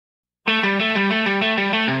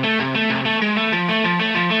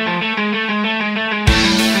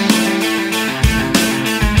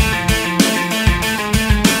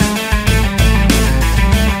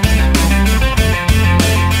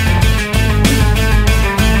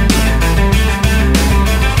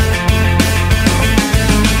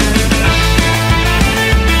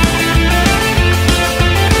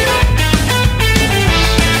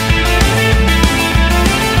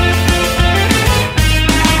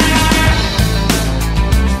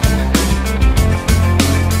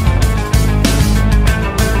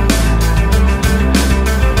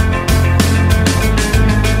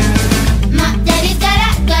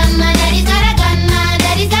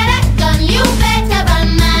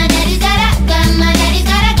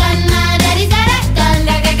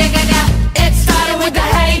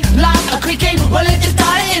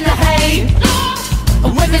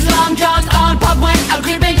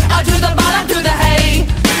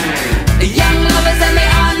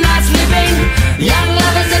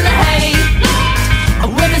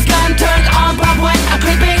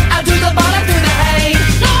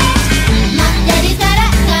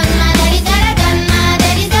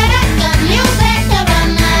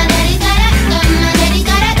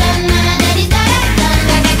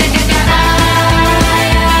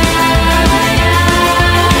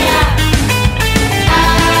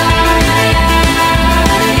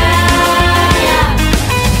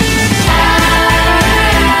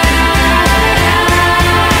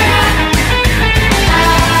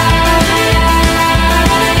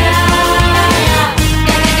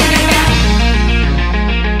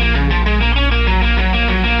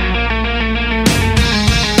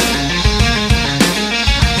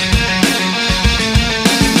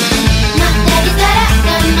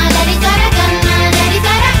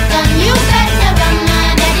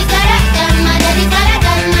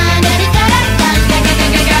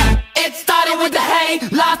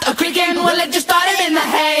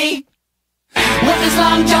with his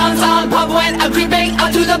long johns on, pop went a creeping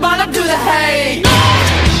up to the bottom to the hay.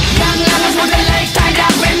 Young lovers with their legs tied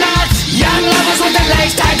up in knots. Young lovers with their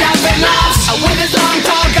legs tied up in knots. With his long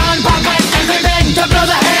tall gun, pop went a creeping to blow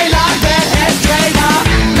the hay lock their head straight up.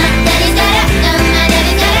 My daddy's got a gun, my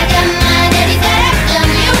daddy's got a gun, my daddy's got a gun.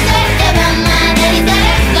 You better run, my daddy's got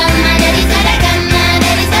a gun, my daddy's got a gun, my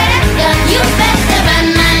daddy's got a gun. You better run,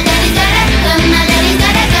 my daddy's got a gun, my daddy's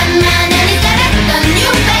got a gun, my daddy's got a gun.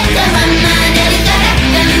 You better run, my daddy's got a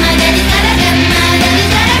gun, my daddy's got a gun, my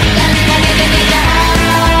daddy's got a gun.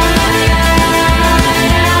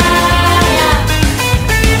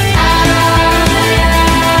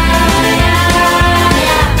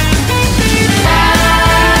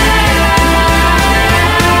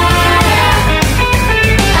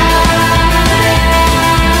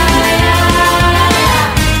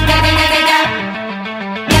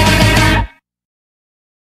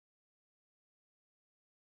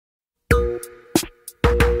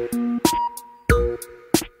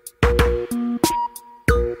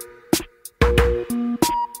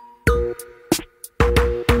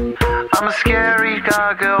 I'm a scary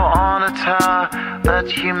gargoyle on a tower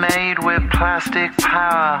that you made with plastic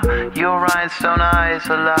power. Your rhinestone eyes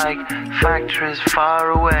are like factories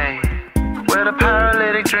far away, where the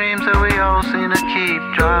paralytic dreams that we all seem to keep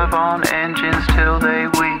drive on engines till they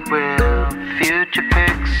weep. With future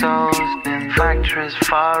pixels in factories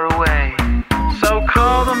far away. So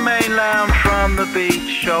call the mainland from the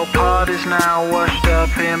beach. Your part is now washed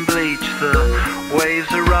up in bleach. The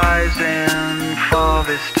waves are rising for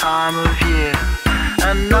this time of year,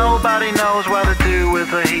 and nobody knows what to do with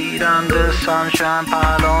the heat. Under sunshine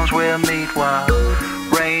pylons we'll meet while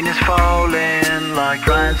rain is falling like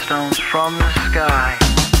rhinestones from the sky.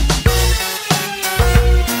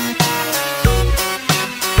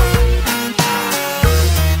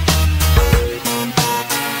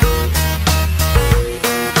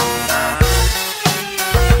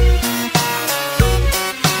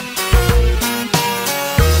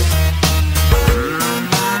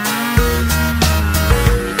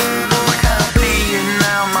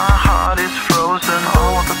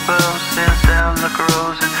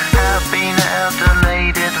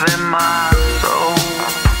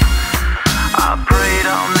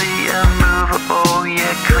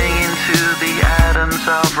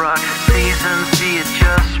 Of rock, seasons, the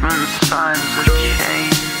adjustments, signs of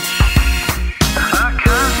change. I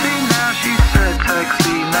can't see now, she said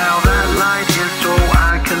taxi. Now that light is all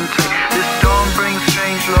I can take. This storm brings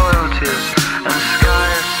strange loyalties and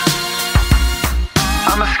skies.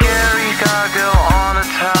 I'm a scary gargoyle on a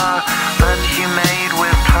tower that you made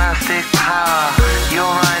with plastic power. Your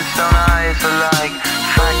rhinestone eyes are like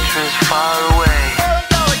factories far away.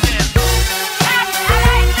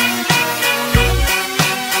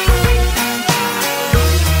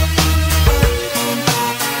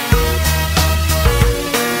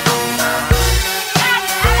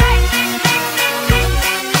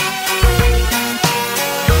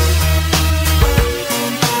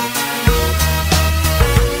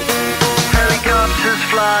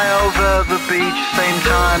 Fly over the beach, same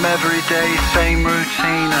time every day, same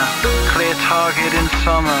routine. A clear target in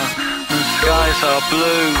summer and skies are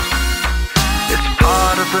blue. It's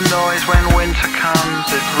part of the noise when winter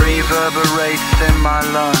comes. It reverberates in my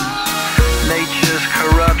lungs. Nature's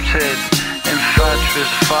corrupted in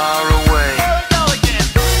factories far away.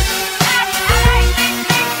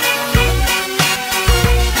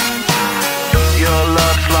 Your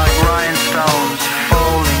love's like rhinestones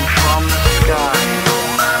falling from the sky.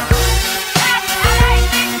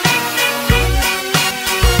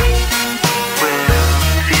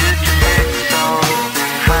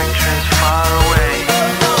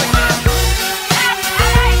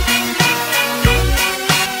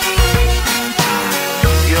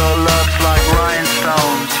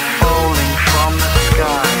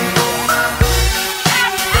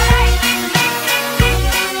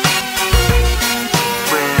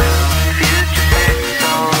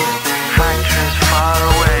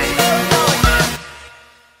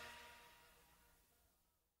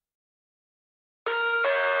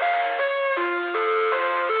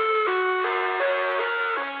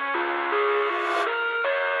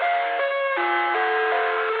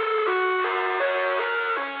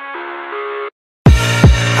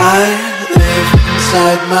 I live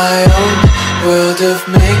inside my own world of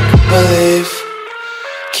make-believe.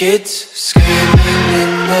 Kids screaming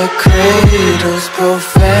in the cradles,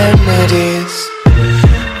 profanities.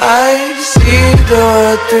 I see the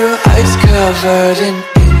world through ice covered in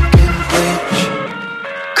ink and bleach.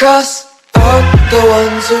 Cross out the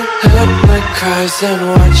ones who heard my cries and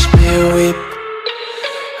watched me weep.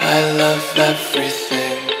 I love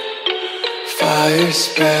everything Fire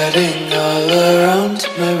spreading all around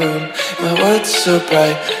my room. My world's so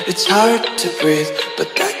bright, it's hard to breathe, but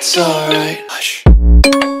that's alright. Hush.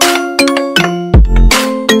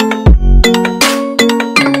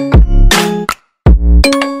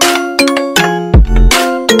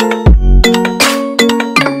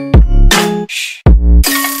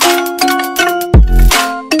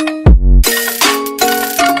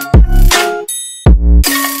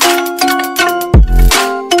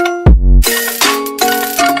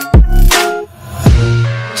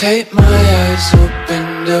 Take my eyes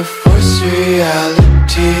open to force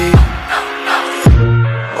reality.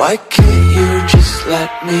 Why can't you just let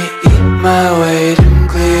me eat my weight in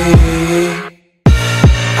glee?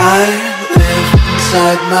 I live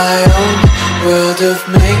inside my own world of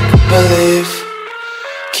make-believe.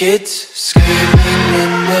 Kids screaming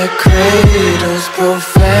in their cradles,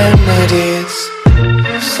 profanities.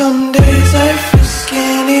 Some days I feel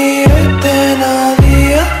skinnier than all the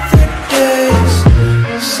other days.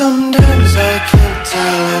 Sometimes I can't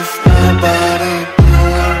tell if my body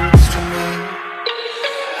belongs to me.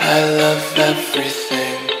 I love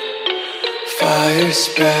everything. Fire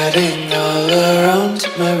spreading all around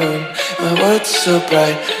my room. My world's so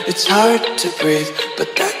bright, it's hard to breathe, but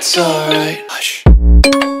that's alright. Hush.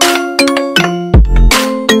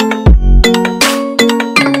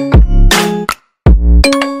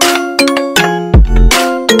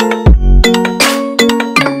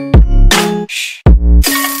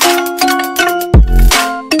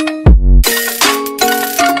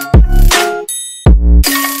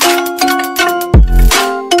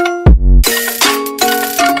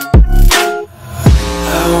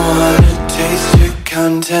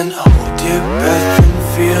 Content, hold your breath and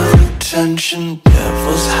feel the tension.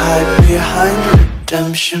 Devils hide behind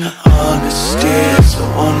redemption. Honesty is a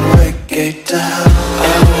one-way gate to hell.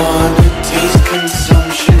 I wanna taste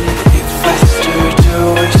consumption. Breathe faster to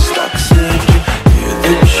waste oxygen. Hear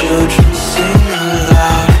the children sing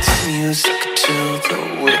aloud. It's music till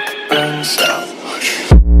the wick burns out.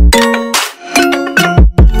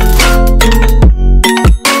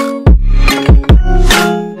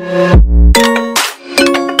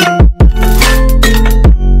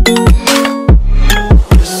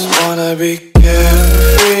 Be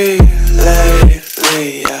carefree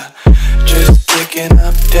lately, yeah. Just picking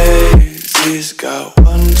up daisies. Got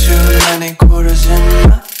one too many quarters in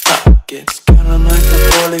my pockets. Counting like the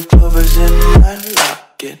 4-leaf clovers in my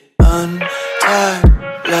locket. Untied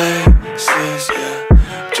laces,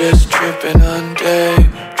 yeah. Just tripping on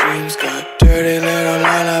daydreams. Got dirty little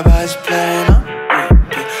lullabies playing on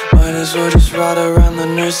repeat. Might as well just ride around the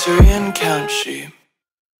nursery and count sheep.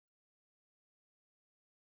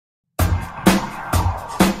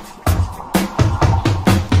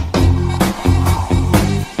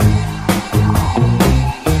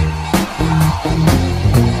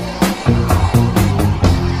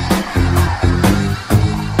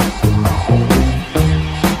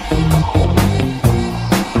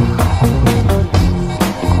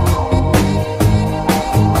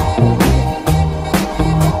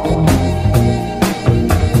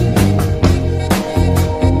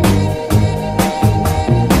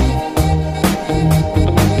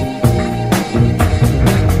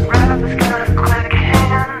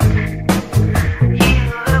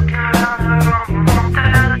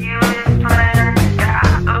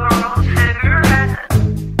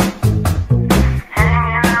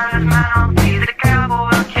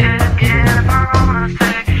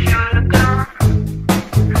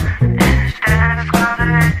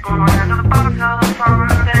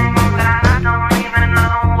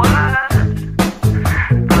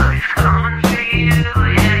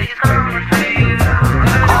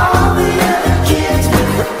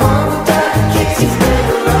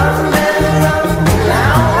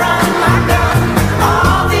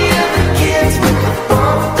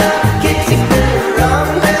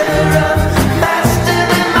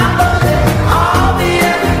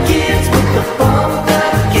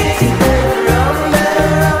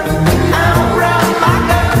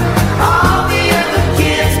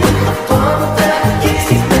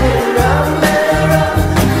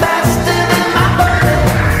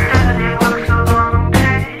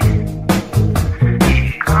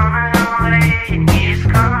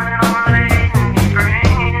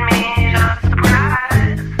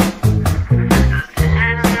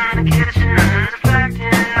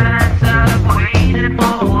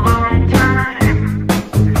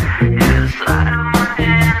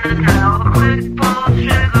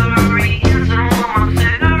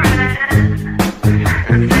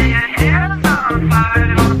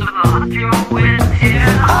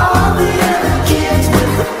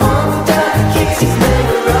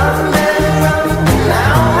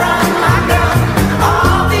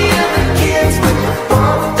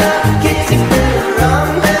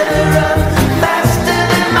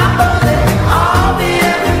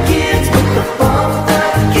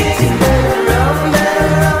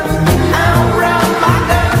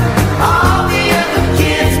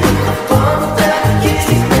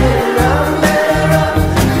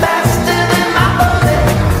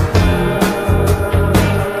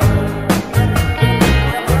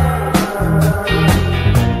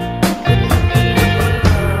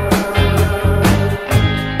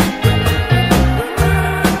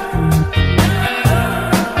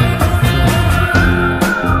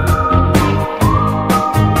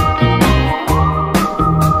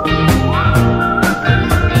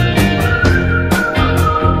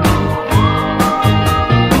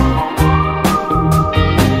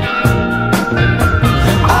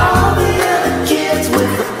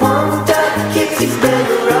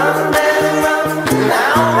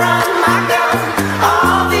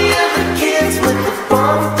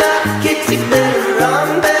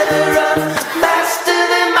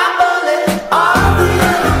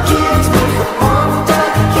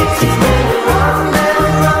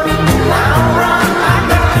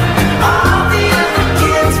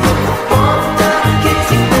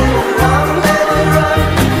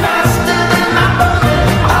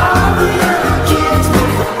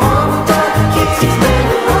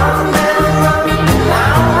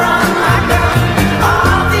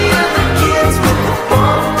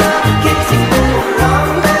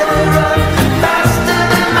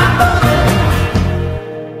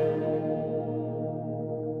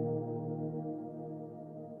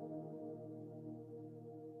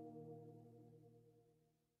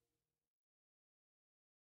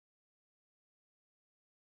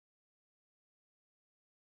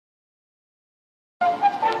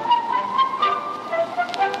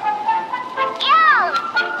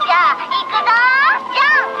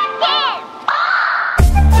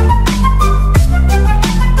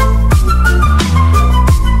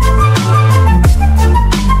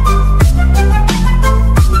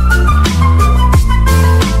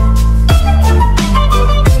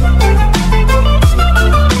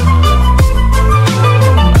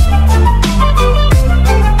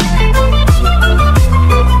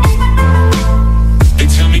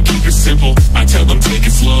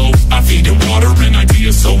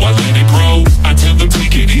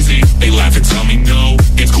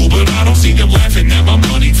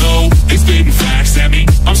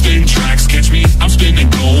 watch me, I'm spinning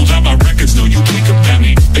gold. All my records know you can't compare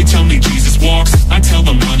me. They tell me Jesus walks, I tell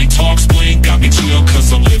them money talks. Blink got me chill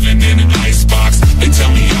cause I'm living in an icebox. They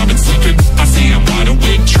tell me I've been sleeping, I say I'm wide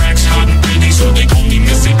awake. Tracks hot and ready, so they call me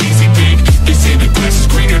Mr. Easy Big. They say the grass is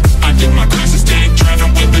greener, I think my grass is dank.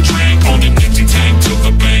 Driving with the drink on an empty tank to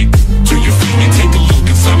the bank. Do you feel me? Take a look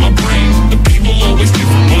inside my brain. The people always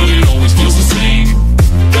different, but it always feels the same.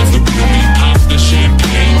 That's the real me, pop the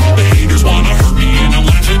champagne. The haters wanna hurt me and I'm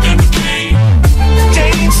laughing at the pain.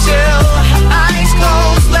 Staying still, eyes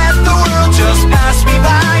closed, let the world just pass me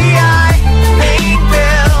by. I pay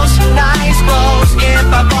bills, nice clothes. If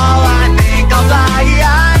I fall, I think I'll fly.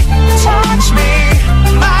 Touch me,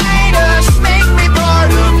 Midas, make me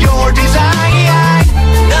part of your design.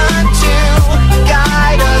 None to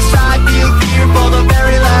guide us, I feel fear for the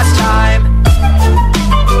very last time.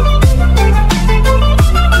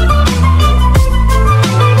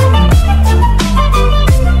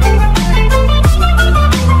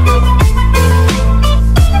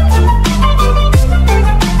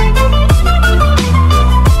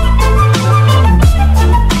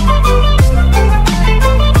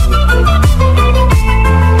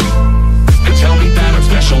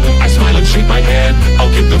 Shake my head,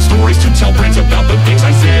 I'll give them stories to tell friends about the things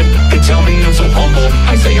I said. They tell me I'm so humble,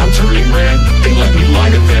 I say I'm turning red. They let me lie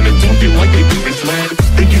to them and don't feel like they've been misled.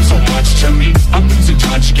 They give so much to me, I'm losing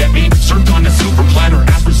touch, get me served on a silver platter,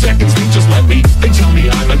 ask for seconds, they just let me. They tell me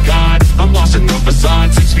I'm a god, I'm lost in the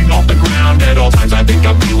facade. 6 feet off the ground, at all times I think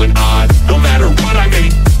I'm feeling odd. No matter what I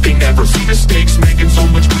make, they never see mistakes. Making so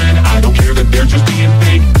much bread, I don't care that they're just being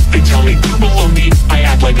fake. They tell me they're below me, I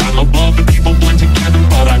act like I'm above. The people blend together,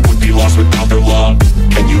 but I would be lost without their love.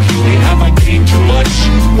 Can you heal me? Have I gained too much?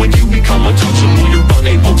 When you become untouchable, you're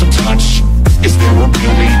unable to touch. Is there a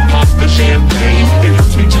real me? Pop the champagne. It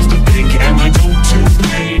hurts me just to think, am I doomed to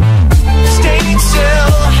pain? Staying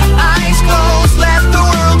still, eyes closed, let the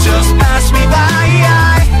world just pass me by.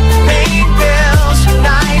 I pay bills,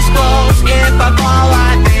 nice clothes. If I fall,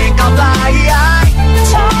 I think I'll fly.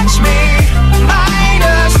 Touch me,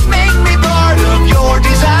 Midas, make me part of your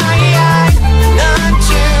design. None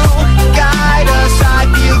to guide us, I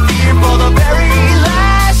feel fear for the very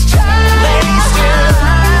last time. Lay still,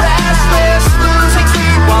 restless, losing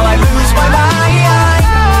sleep while I lose my mind.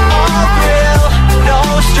 All thrill, no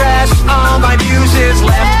stress, all my muses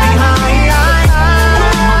left behind.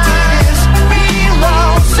 World is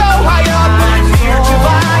below, so high up, I'm here to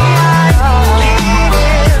fly. Lean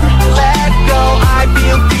in, let go, I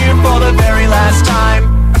feel fear for the very last time.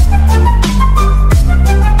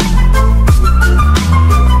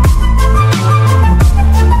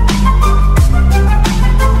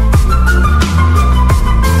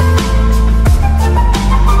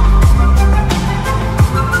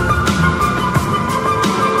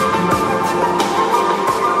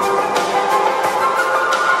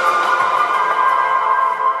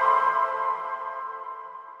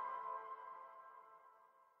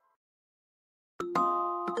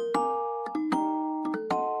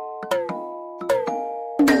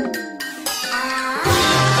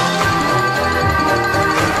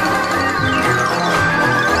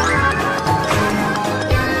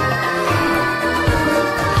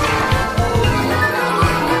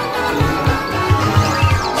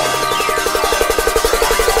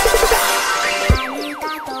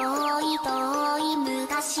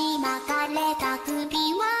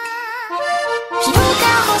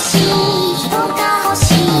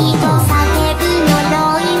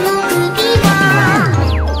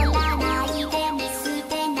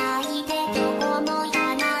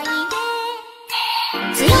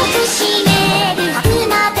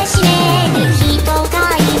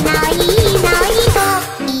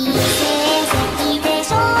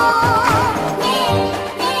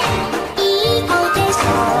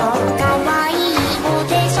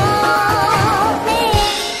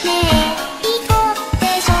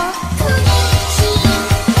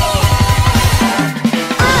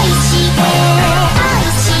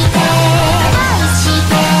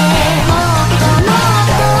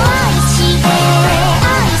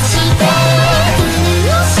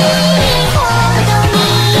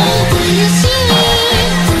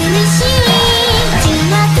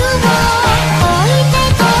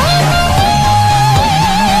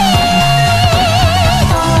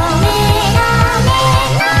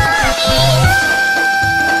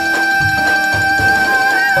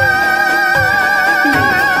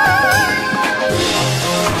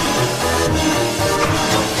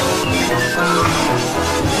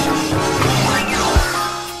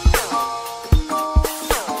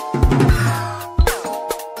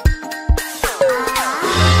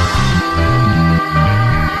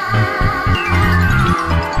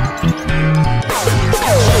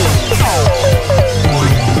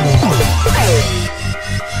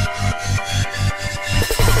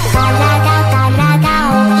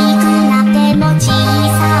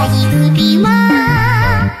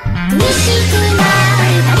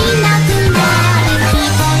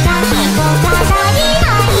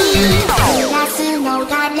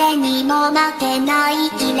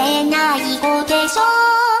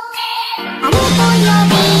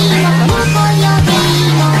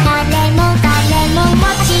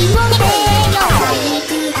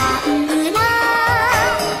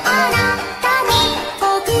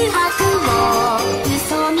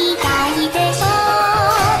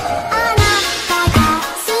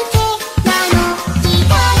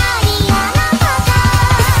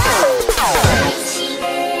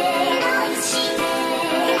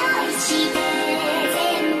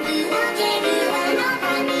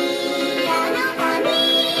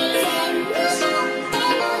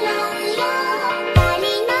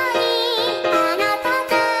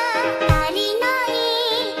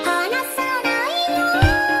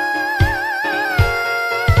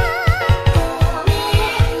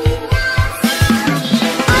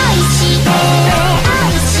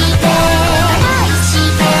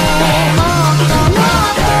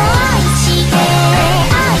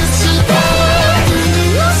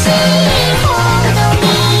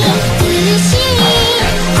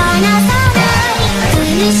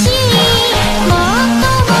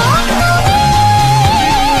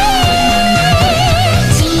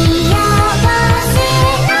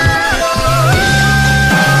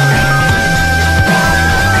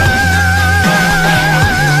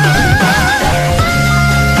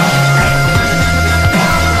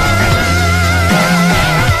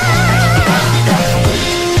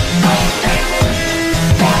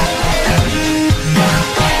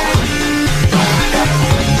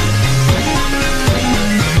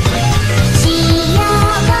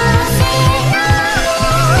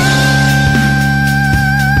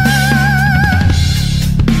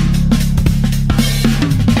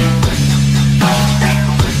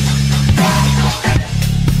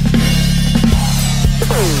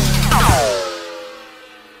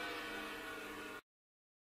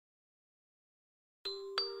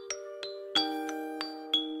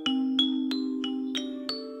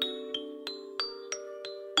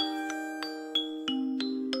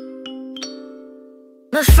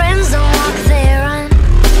 My friends don't walk, they run.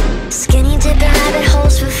 Skinny dipping rabbit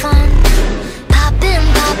holes for fun.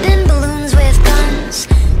 Popping balloons with guns.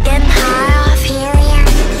 Getting high off helium.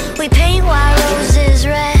 We paint white roses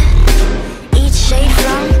red. Each shade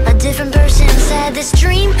from a different person said this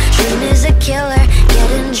dream is a killer.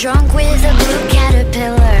 Getting drunk with a blue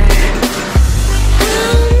caterpillar.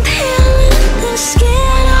 I'm peeling the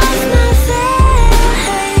skin off my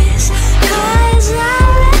face, 'cause I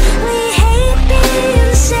really hate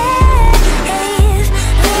being safe.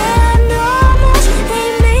 The normals, they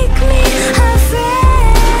make me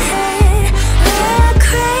afraid. The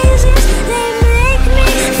crazies, they make me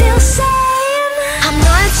feel sane. I'm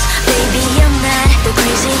nuts, baby, I'm mad. The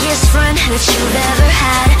craziest friend that you've ever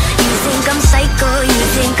had. You think I'm psycho, you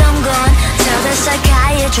think I'm gone. Tell the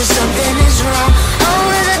psychiatrist something is wrong.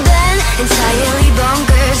 Over the bed, entirely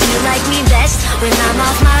bonkers. You like me best when I'm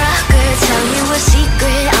off my rocker. Tell you a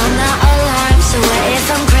secret, I'm not alarmed. So what if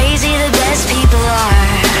I'm crazy? The best people are.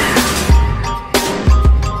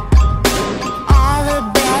 All the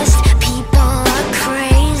best people are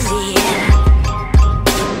crazy.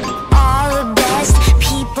 All the best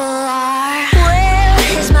people are. Where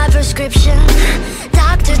is my prescription?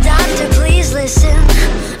 Doctor, please listen.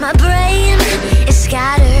 My brain is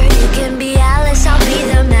scattered. You can be Alice, I'll be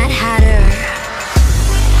the Mad Hatter.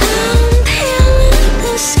 I'm peeling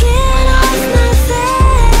the skin off my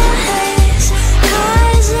face,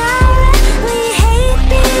 'cause I really hate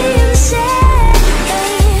being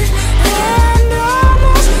safe. The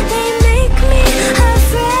normals, they make me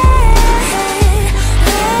afraid.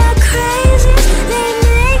 The crazies, they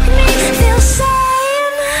make me feel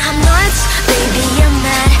sane. I'm nuts, baby, I'm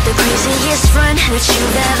mad. The craziest friend that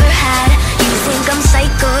you've ever had. You think I'm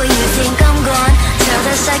psycho, you think I'm gone. Tell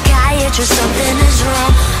the psychiatrist something is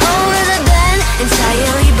wrong. Over the bed,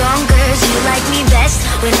 entirely bonkers. You like me best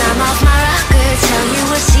when I'm off my rocker. Tell you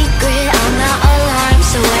a secret, I'm not alarmed.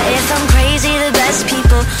 So what if I'm crazy? The best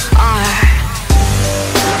people are.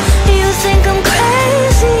 You think I'm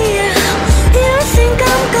crazy, you think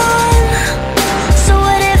I'm gone. So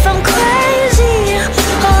what if I'm crazy?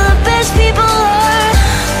 All the best people are.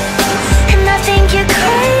 And I think you're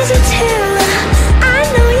crazy too. I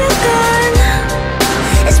know you're gone.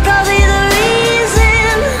 It's probably the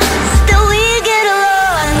reason that we get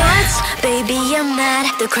along. Nuts, baby, I'm mad.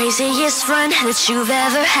 The craziest friend that you've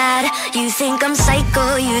ever had. You think I'm psycho,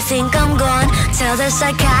 you think I'm gone. Tell the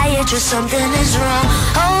psychiatrist something is wrong.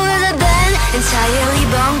 Over the bed, entirely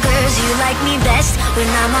bonkers. You like me best when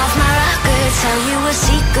I'm off my rocker. Tell you a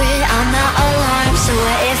secret, I'm not alarmed. So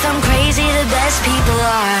what if I'm crazy? The best people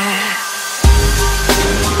are.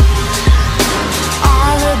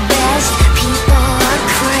 All the best people are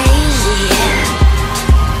crazy.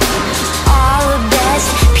 All the best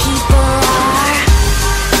people are.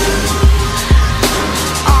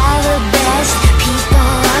 All the best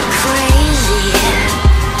people are crazy.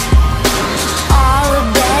 All the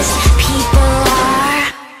best people are.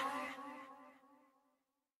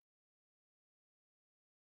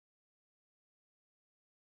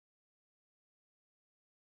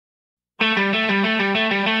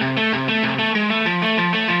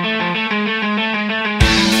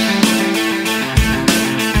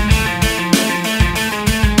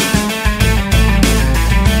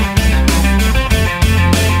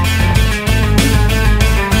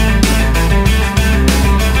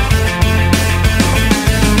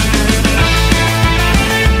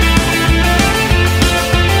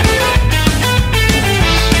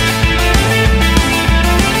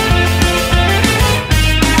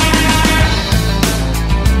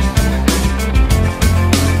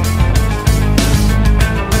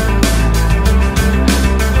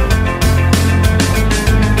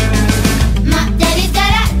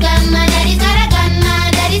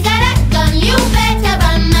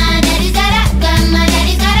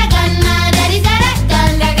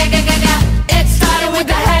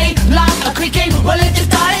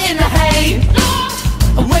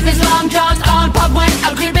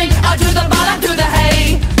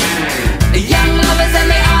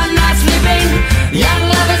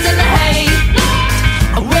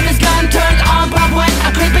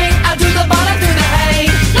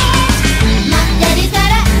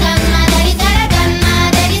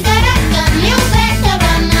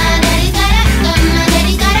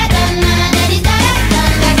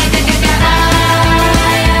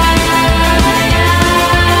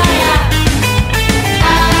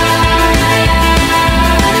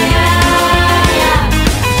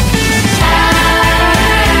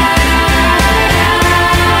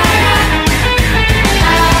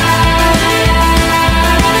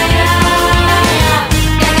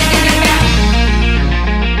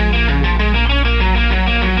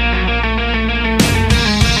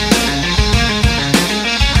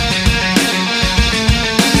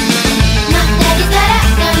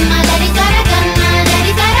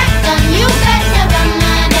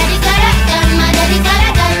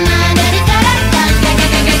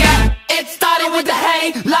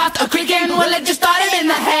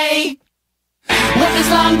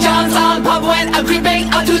 long johns on pub went a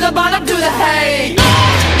creeping up to the bottom to the hay.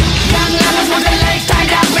 Young lovers with their legs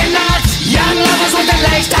tied up in knots. Young lovers with their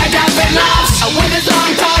legs tied up in knots. With his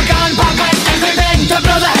long tall gun pub went a creeping to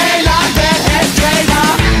blow the hay like their head straight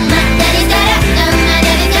up. My daddy's got a gun, my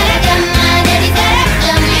daddy's got a gun, my daddy's got a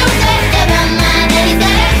gun. You better run, my daddy's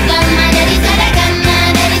got a gun, my daddy's got a gun,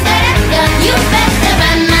 my daddy's got a gun. You better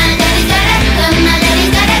run, my daddy's got a gun, my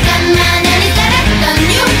daddy's got a gun, my daddy's got a gun.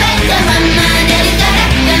 You better run, my daddy's got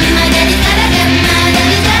a gun, my daddy's got a gun, my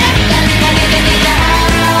daddy's got a gun.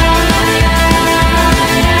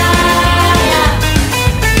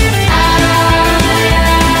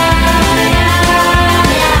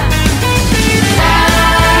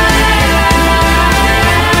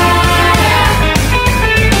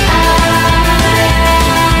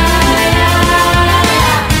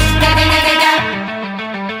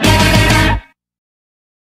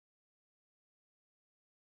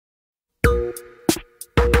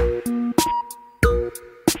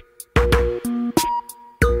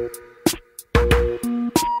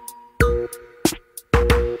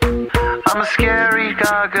 I'm a scary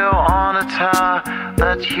gargoyle on a tower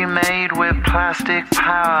that you made with plastic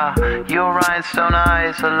power. Your rhinestone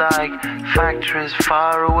eyes are like factories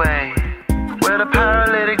far away, where the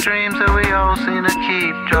paralytic dreams that we all seem to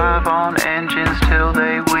keep drive on engines till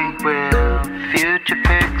they weep. We're future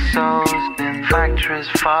pixels in factories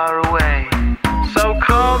far away. So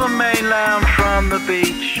call the mainland from the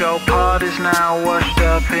beach. Your part is now washed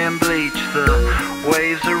up in bleach. The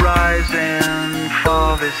waves are rising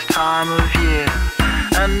for this time of year,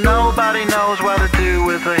 and nobody knows what to do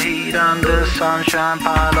with the heat. Under sunshine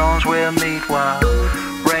pylons we'll meet while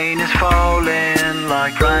rain is falling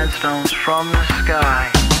like rhinestones from the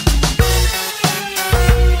sky.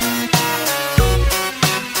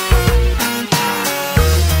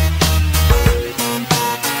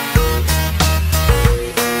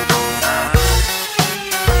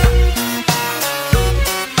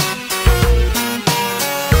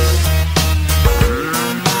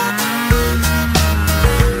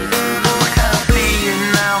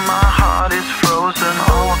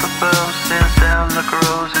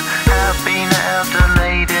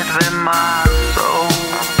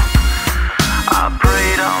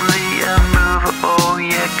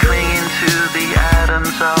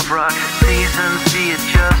 Of rock, seasons, the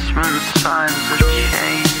adjustments, signs of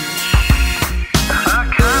change. I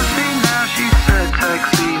can't see now, she said,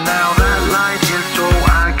 taxi. Now that light is all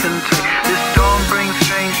I can take. This storm brings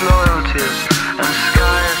strange loyalties and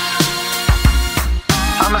skies.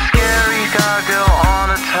 I'm a scary gargoyle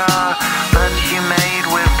on a tower that you made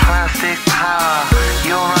with plastic power.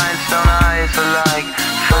 Your rhinestone eyes are like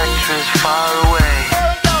factories far away.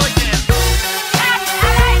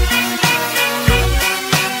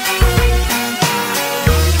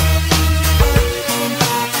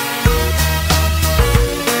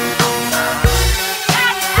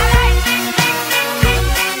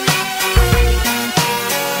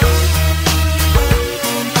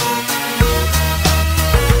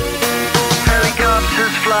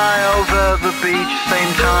 Beach,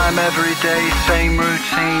 same time every day, same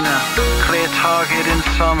routine. A clear target in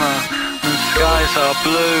summer and skies are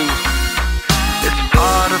blue. It's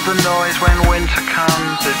part of the noise when winter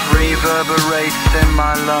comes. It reverberates in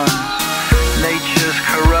my lungs. Nature's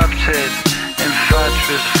corrupted in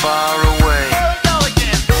factories far away.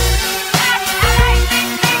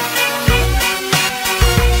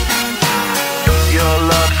 Your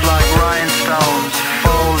love's like rhinestones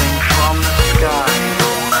falling from the sky.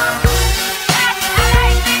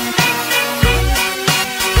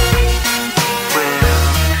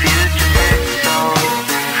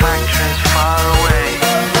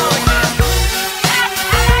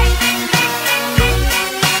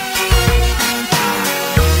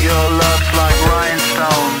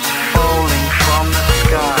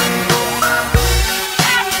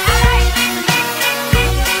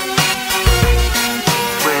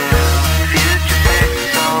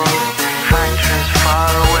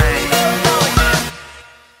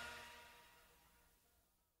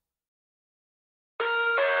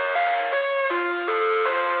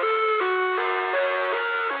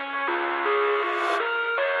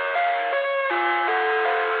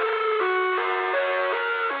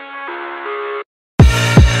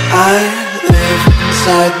 I live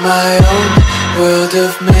inside my own world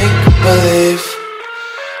of make-believe.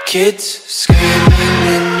 Kids screaming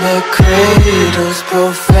in the cradles,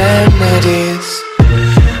 profanities.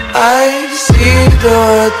 I see the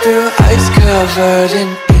world through ice covered in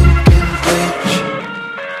ink and bleach.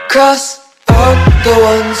 Cross out the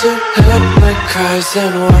ones who heard my cries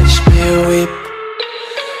and watched me weep.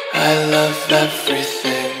 I love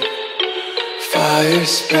everything Fire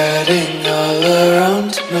spreading all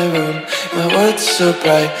around my room. My world's so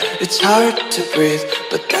bright, it's hard to breathe,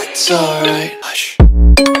 but that's alright. Hush.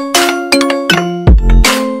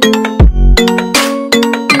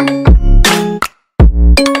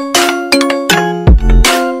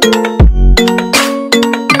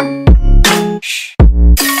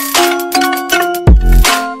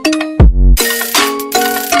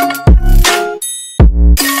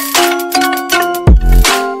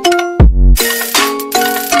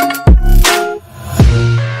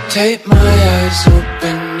 Take my eyes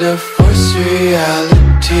open to force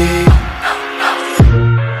reality.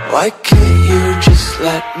 Why can't you just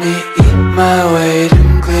let me eat my weight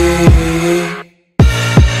in glee?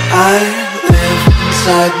 I live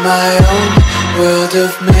inside my own world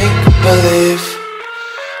of make-believe.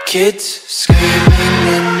 Kids screaming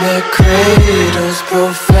in their cradles,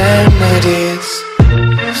 profanities.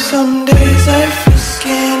 Some days I feel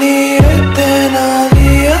skinnier than all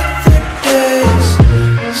the other days.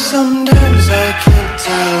 Sometimes I can't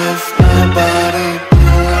tell if my body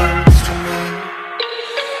belongs to me.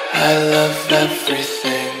 I love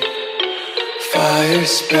everything. Fire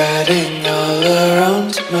spreading all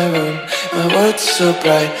around my room. My world's so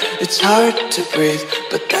bright, it's hard to breathe,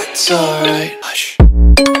 but that's alright. Hush.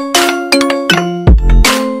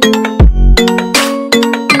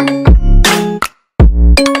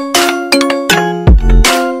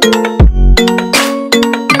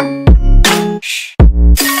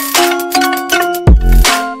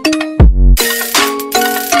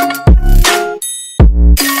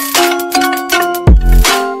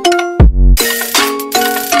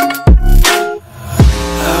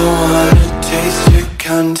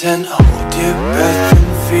 Content, hold your breath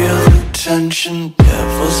and feel the tension.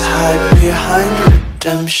 Devils hide behind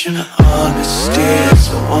redemption. Honesty is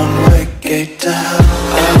a one-way gate to hell.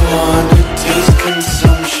 I wanna taste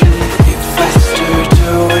consumption, eat faster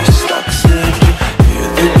to waste oxygen. Hear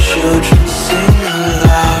the children sing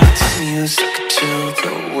aloud. It's music till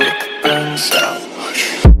the wick burns out.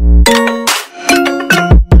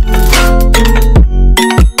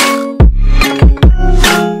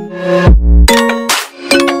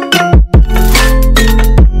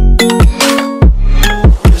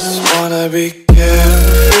 Be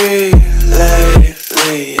carefree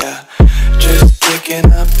lately, yeah. Just kicking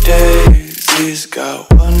up daisies.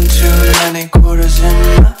 Got one too many quarters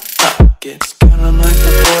in my pockets. Count 'em like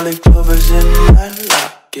the four-leaf clovers in my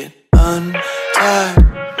locket. Untied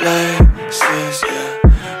laces, yeah.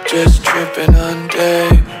 Just tripping on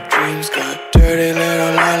daydreams. Got dirty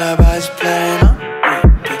little lullabies playing on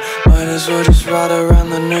repeat. Might as well just ride around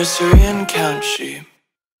the nursery and count sheep.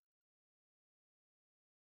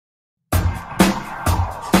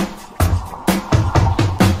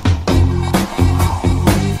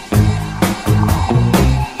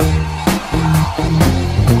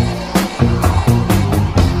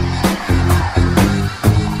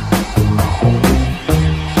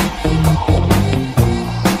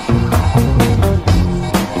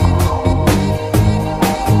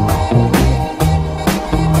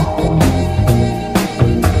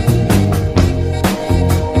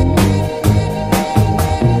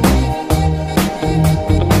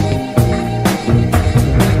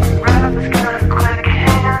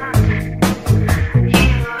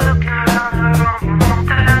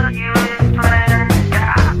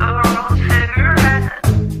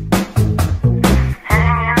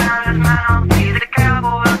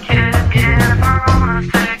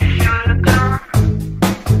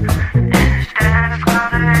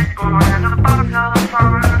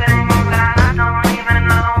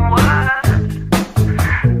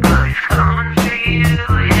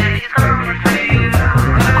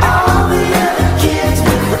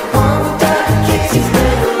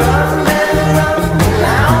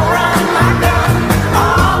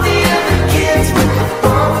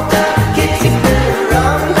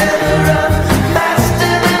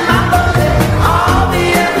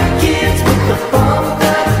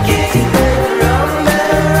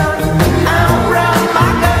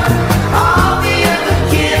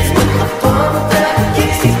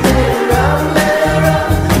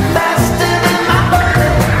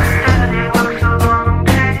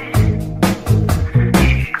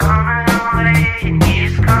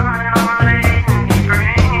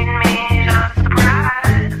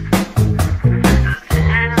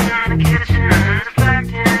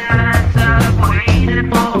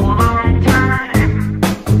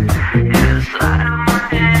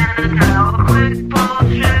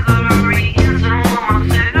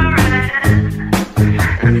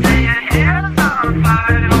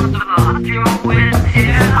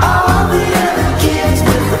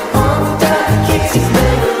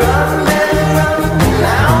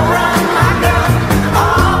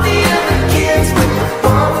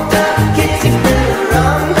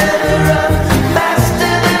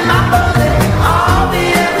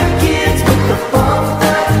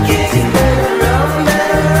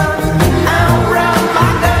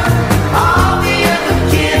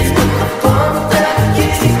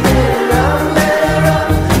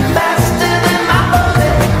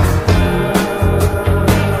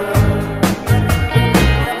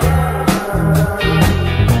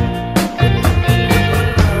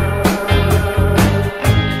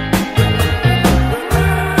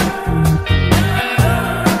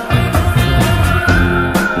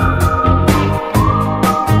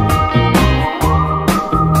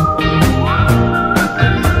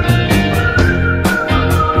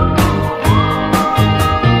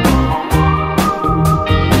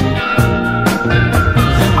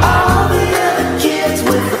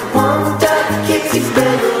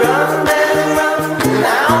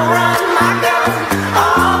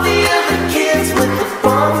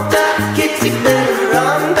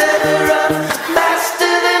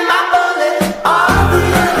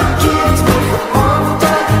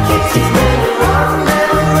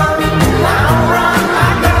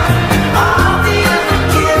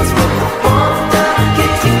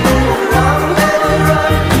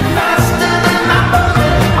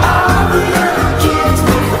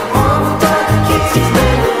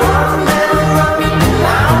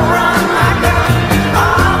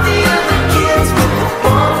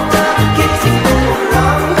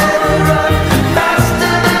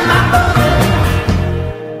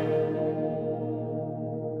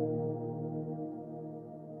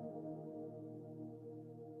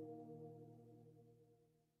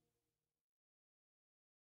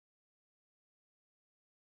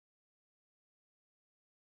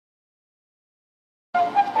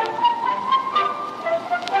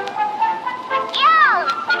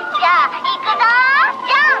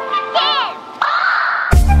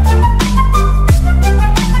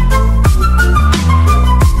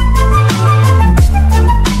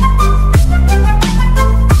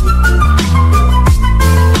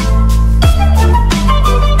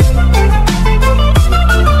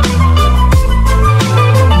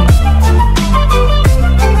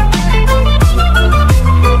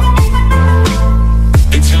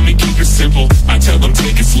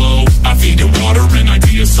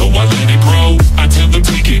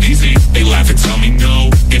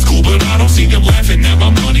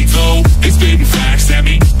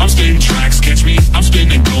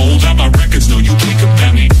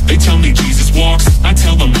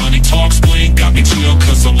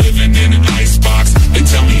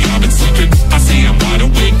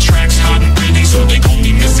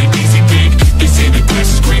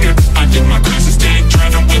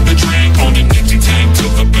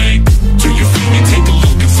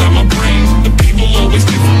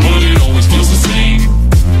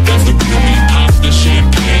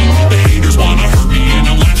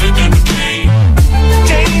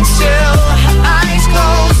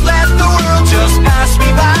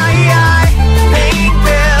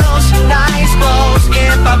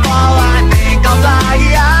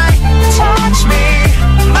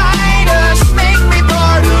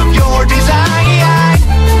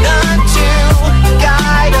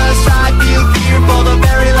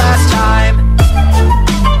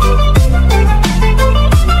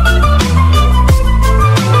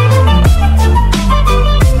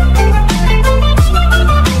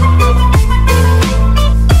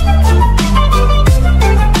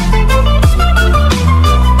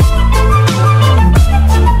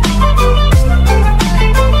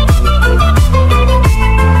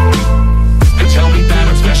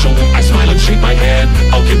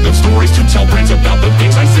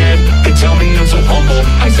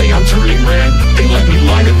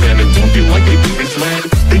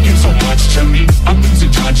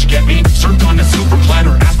 served on a silver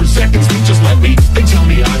platter. Ask for seconds, they just let me. They tell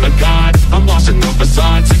me I'm a god. I'm lost in the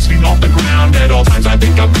facade, 6 feet off the ground. At all times I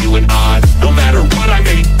think I'm feeling odd. No matter what I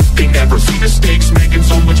make, they never see mistakes. Making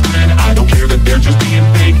so much bread, I don't care that they're just being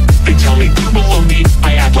fake. They tell me they're below me,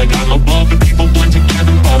 I act like I'm above. The people blend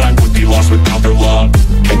together, but I would be lost without their love.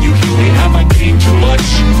 Can you hear me? Have I gained too much?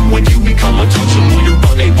 When you become untouchable, you're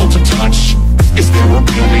unable to touch. Is there a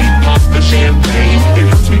real need? Pop the champagne. It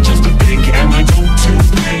hurts me just to think, am I doomed to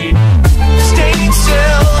pain? Staying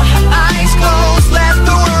still, eyes closed, let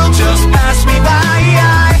the world just pass me by.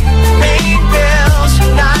 I paid bills,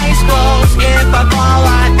 nice clothes. If I fall,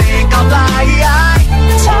 I think I'll fly.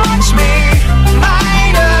 Touch me,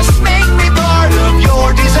 might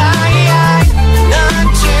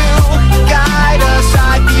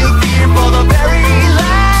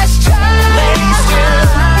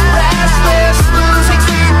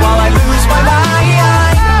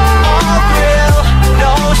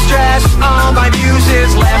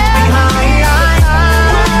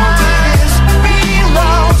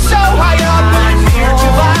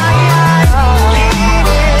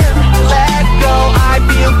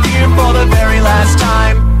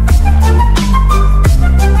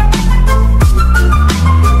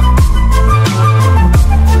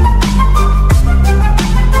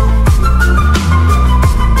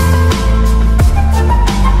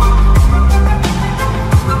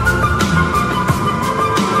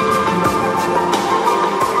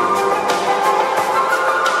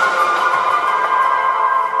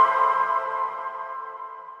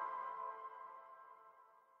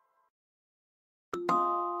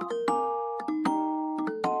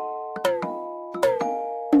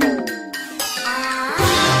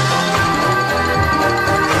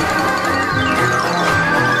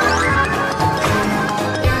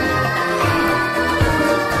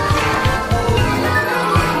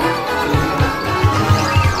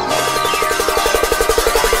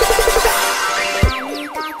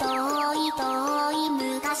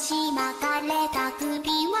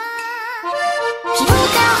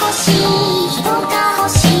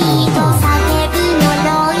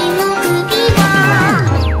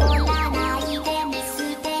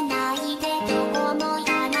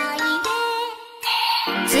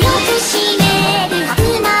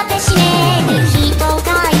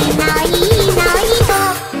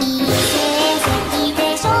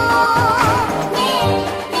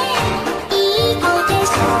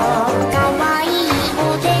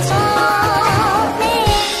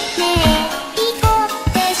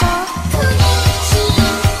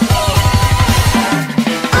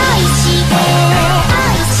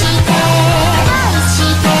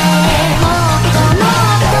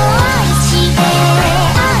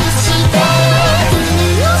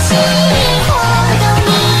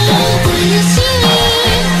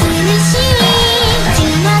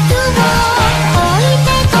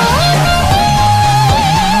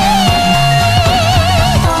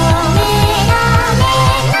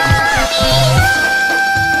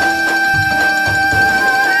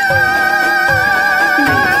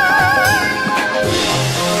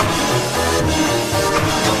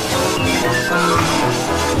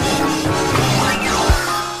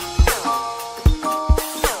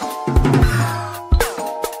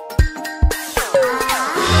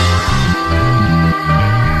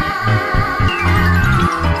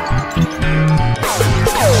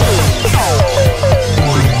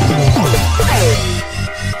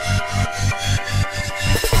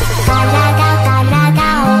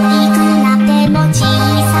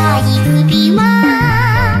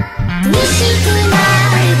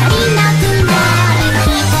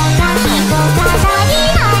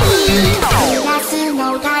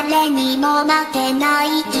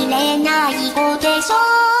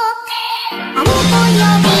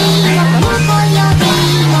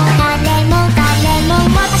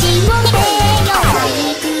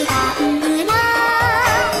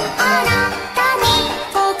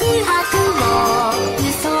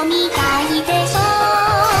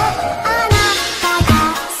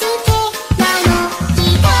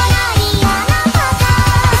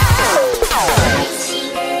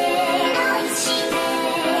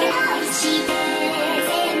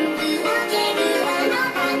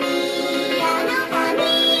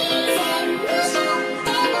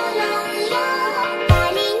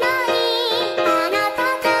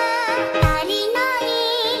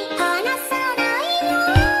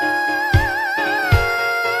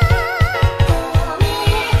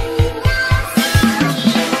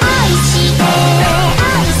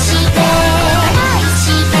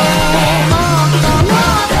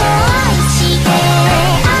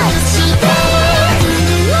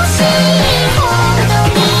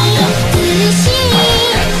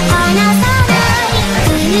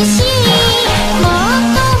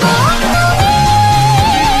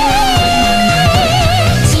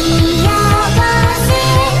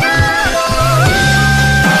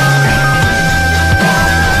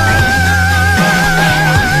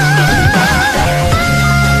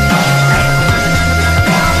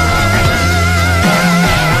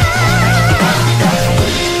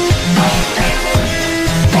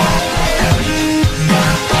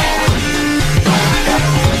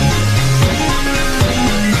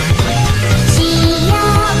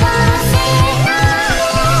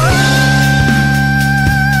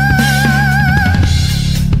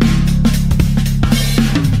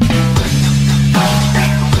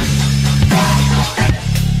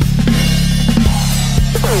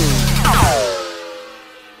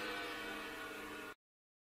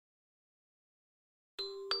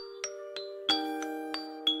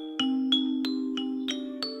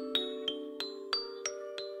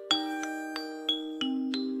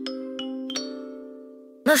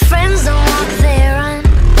but friends don't walk, they run.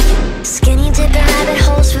 Skinny dipping rabbit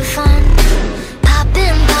holes for fun.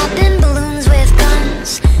 Popping balloons with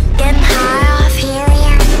guns. Getting high off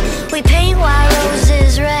helium. We paint white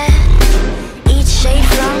roses red. Each shade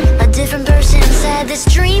from a different person's head. This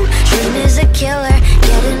dream is a killer.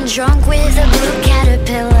 Getting drunk with a blue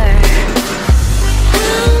caterpillar.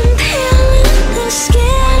 I'm peeling the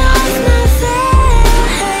skin off my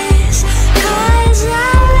face, 'cause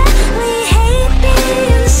I really hate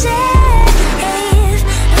being safe.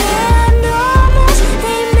 The normals,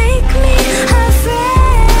 they make me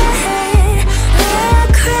afraid. The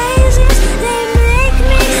crazies, they make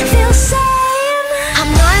me feel sane. I'm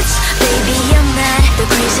nuts, baby, I'm mad. The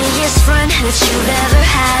craziest friend that you've ever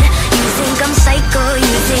had. You think I'm psycho,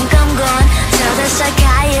 you think I'm gone. Tell the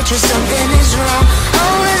psychiatrist something is wrong.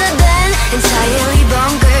 Over the bend, entirely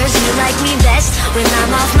bonkers. You like me best when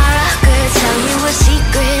I'm off my rocker. Tell you a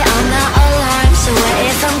secret, I'm not alarmed. So what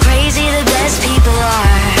if I'm crazy? The best people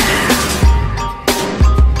are.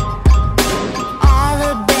 All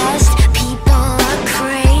the best people are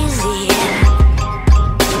crazy.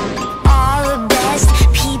 All the best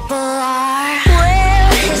people are. Where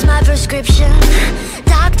is my prescription?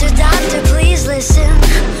 Doctor, please listen.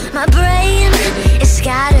 My brain is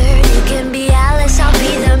scattered. You can be Alice, I'll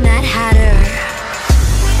be the Mad Hatter.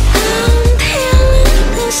 I'm peeling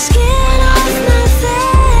the skin off my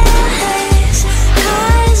face,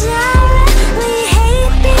 'cause I really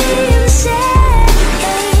hate being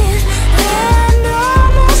safe. The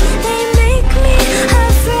normals, they make me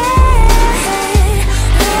afraid.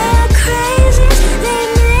 The crazies, they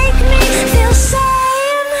make me feel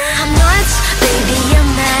sane. I'm nuts, baby, I'm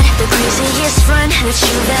mad. The craziest friend that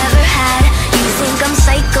you've ever had. You think I'm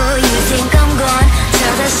psycho, you think I'm gone.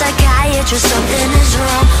 Tell the psychiatrist something is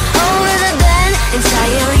wrong. Over the bend,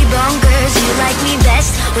 entirely bonkers. You like me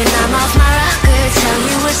best when I'm off my rocker. Tell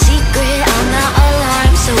you a secret, I'm not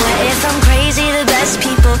alarmed. So what if I'm crazy? The best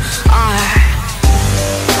people are.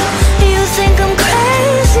 You think I'm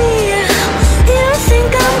crazy, you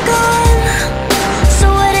think I'm gone. So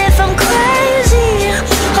what if I'm crazy?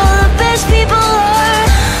 All the best people are.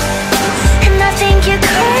 And I think you're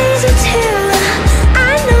crazy too.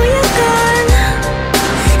 I know you're gone.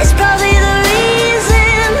 It's probably the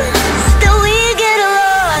reason that we get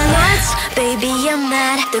along. Nuts, baby, I'm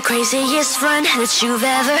mad. The craziest friend that you've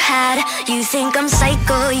ever had. You think I'm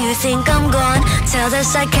psycho, you think I'm gone. Tell the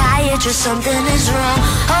psychiatrist something is wrong.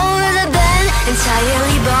 Over the bend,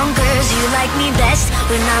 entirely bonkers. You like me best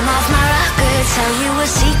when I'm off my rocker. Tell you a